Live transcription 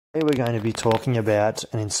Today we're going to be talking about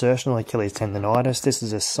an insertional Achilles tendonitis. This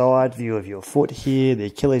is a side view of your foot here. The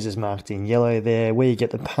Achilles is marked in yellow there. Where you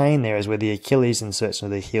get the pain there is where the Achilles inserts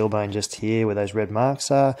into the heel bone just here where those red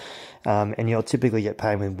marks are. And you'll typically get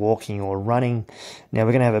pain with walking or running. Now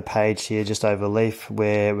we're going to have a page here just over leaf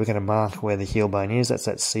where we're going to mark where the heel bone is. That's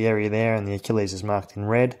that C area there, and the Achilles is marked in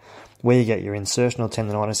red. Where you get your insertional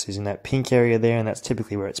tendonitis is in that pink area there, and that's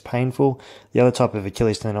typically where it's painful. The other type of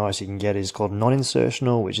Achilles tendonitis you can get is called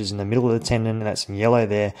non-insertional, which is in the middle of the tendon, and that's in yellow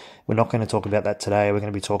there. We're not going to talk about that today. We're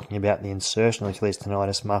going to be talking about the insertional Achilles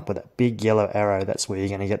tendonitis marked with that big yellow arrow. That's where you're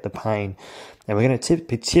going to get the pain. And we're going to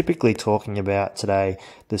be typically talking about today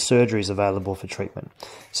the surgeries available for treatment.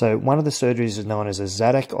 So one of the surgeries is known as a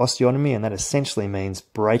Zetic Osteonomy, and that essentially means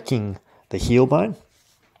breaking the heel bone.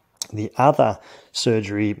 The other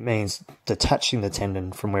surgery means detaching the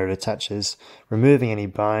tendon from where it attaches, removing any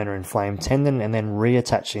bone or inflamed tendon, and then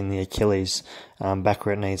reattaching the Achilles back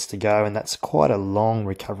where it needs to go, and that's quite a long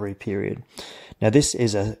recovery period. Now this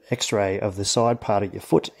is an X-ray of the side part of your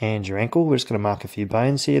foot and your ankle. We're just going to mark a few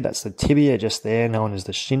bones here. That's the tibia just there, known as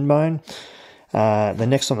the shin bone. The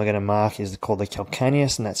next one we're going to mark is called the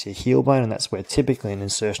Calcaneus, and that's your heel bone, and that's where typically an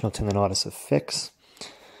insertional tendonitis affects.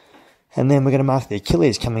 And then we're going to mark the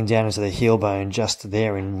Achilles coming down into the heel bone just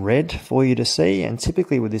there in red for you to see. And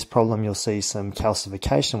typically with this problem, you'll see some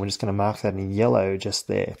calcification. We're just going to mark that in yellow just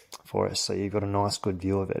there for us, so you've got a nice good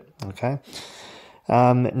view of it, okay?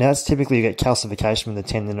 Now it's typically you get calcification from the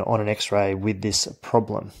tendon on an X-ray with this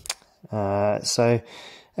problem.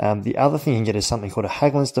 The other thing you can get is something called a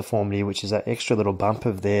Haglund's deformity, which is that extra little bump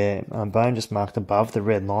of their bone just marked above the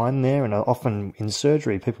red line there. And often in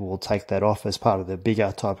surgery, people will take that off as part of the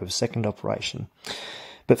bigger type of second operation.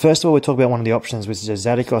 But first of all, we'll talk about one of the options, which is a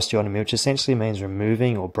Zadek Osteonomy, which essentially means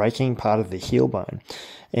removing or breaking part of the heel bone.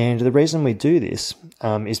 And the reason we do this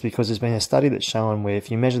is because there's been a study that's shown where if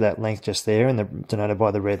you measure that length just there, and denoted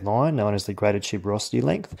by the red line, known as the greater tuberosity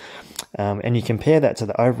length, and you compare that to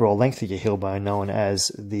the overall length of your heel bone, known as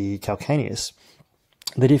the calcaneus,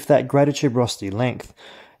 that if that greater tuberosity length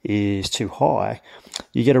is too high,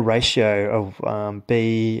 you get a ratio of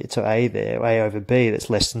B to A there, A over B, that's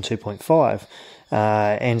less than 2.5.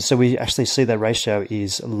 And so we actually see that ratio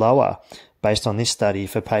is lower based on this study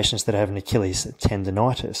for patients that have an Achilles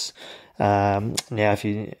tendonitis. Now, if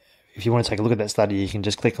you want to take a look at that study, you can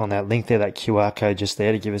just click on that link there, that QR code just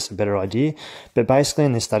there, to give us a better idea. But basically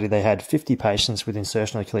in this study, they had 50 patients with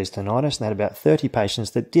insertional Achilles tendonitis, and they had about 30 patients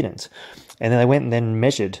that didn't. And then they went and then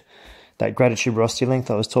measured that greater tuberosity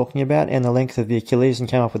length I was talking about and the length of the Achilles and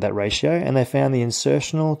came up with that ratio, and they found the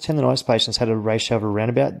insertional tendonitis patients had a ratio of around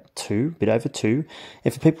about 2, a bit over 2.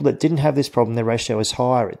 And for people that didn't have this problem, their ratio was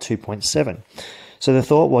higher at 2.7. So the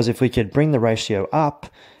thought was if we could bring the ratio up,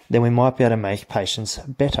 then we might be able to make patients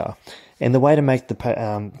better. And the way to make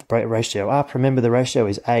the ratio up, remember the ratio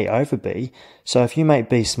is A over B. So if you make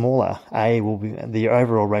B smaller, the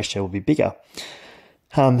overall ratio will be bigger.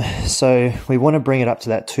 So we want to bring it up to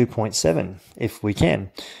that 2.7 if we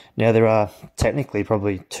can. Now there are technically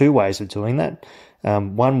probably two ways of doing that.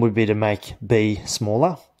 One would be to make B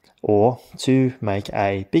smaller or to make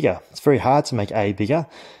A bigger. It's very hard to make A bigger,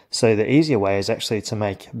 so the easier way is actually to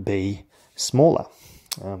make B smaller.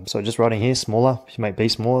 So just writing here, smaller. If you make B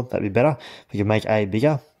smaller, that'd be better. If you could make A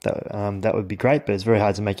bigger, that would be great, but it's very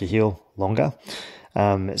hard to make your heel longer.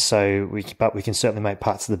 But we can certainly make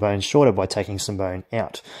parts of the bone shorter by taking some bone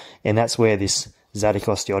out. And that's where this Zotic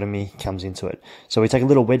Osteotomy comes into it. So we take a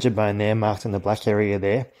little wedge of bone there, marked in the black area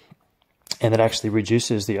there, and that actually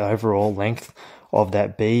reduces the overall length of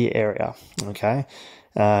that B area, okay?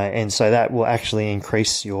 And so that will actually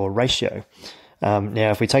increase your ratio.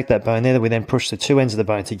 Now, if we take that bone there, we then push the two ends of the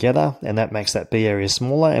bone together, and that makes that B area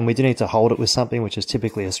smaller, and we do need to hold it with something, which is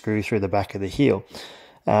typically a screw through the back of the heel.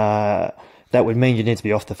 That would mean you need to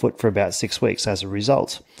be off the foot for about 6 weeks as a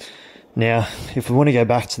result. Now, if we want to go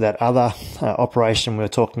back to that other operation we were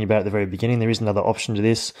talking about at the very beginning, there is another option to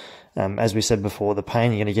this. As we said before, the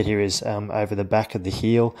pain you're going to get here is over the back of the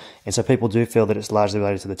heel, and so people do feel that it's largely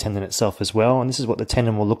related to the tendon itself as well, and this is what the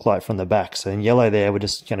tendon will look like from the back. So in yellow there, we're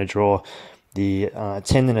just going to draw the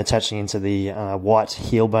tendon attaching into the white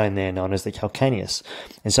heel bone there, known as the calcaneus.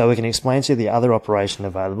 And so we can explain to you the other operation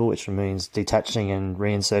available, which means detaching and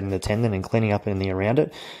reinserting the tendon and cleaning up anything around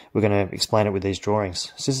it. We're going to explain it with these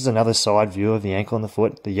drawings. So this is another side view of the ankle and the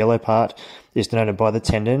foot. The yellow part is denoted by the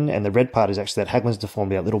tendon, and the red part is actually that Haglund's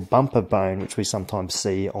deformity, that little bump of bone, which we sometimes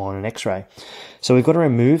see on an X-ray. So we've got to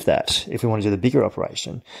remove that if we want to do the bigger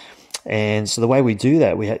operation. And so the way we do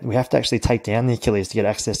that, we have to actually take down the Achilles to get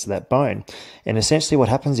access to that bone. And essentially what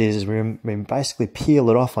happens is we basically peel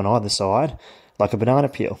it off on either side like a banana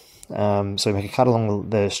peel. So we make a cut along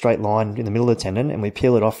the straight line in the middle of the tendon, and we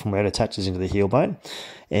peel it off from where it attaches into the heel bone,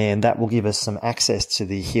 and that will give us some access to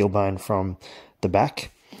the heel bone from the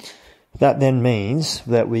back. That then means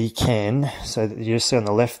that we can, so you see on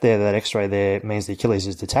the left there, that X-ray there means the Achilles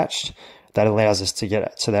is detached. That allows us to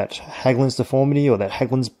get to that Haglund's deformity, or that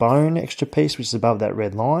Haglund's bone extra piece, which is above that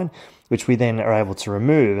red line, which we then are able to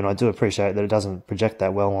remove. And I do appreciate that it doesn't project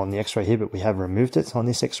that well on the X-ray here, but we have removed it on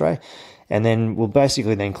this X-ray. And then we'll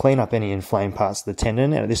basically then clean up any inflamed parts of the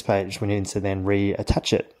tendon. And at this stage, we need to then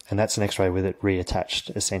reattach it. And that's an X-ray with it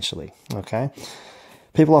reattached, essentially. Okay.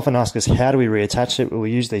 People often ask us, how do we reattach it? Well,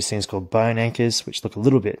 we use these things called bone anchors, which look a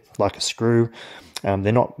little bit like a screw. They're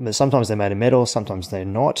not, sometimes they're made of metal, sometimes they're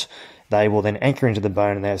not. They will then anchor into the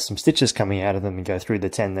bone, and they have some stitches coming out of them and go through the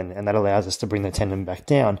tendon, and that allows us to bring the tendon back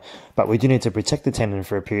down. But we do need to protect the tendon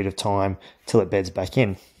for a period of time till it beds back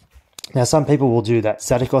in. Now, some people will do that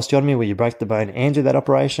Zetic Osteonomy where you break the bone and do that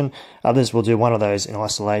operation. Others will do one of those in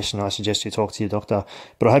isolation. I suggest you talk to your doctor.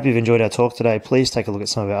 But I hope you've enjoyed our talk today. Please take a look at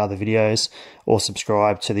some of our other videos or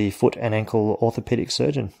subscribe to the Foot and Ankle Orthopedic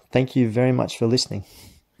Surgeon. Thank you very much for listening.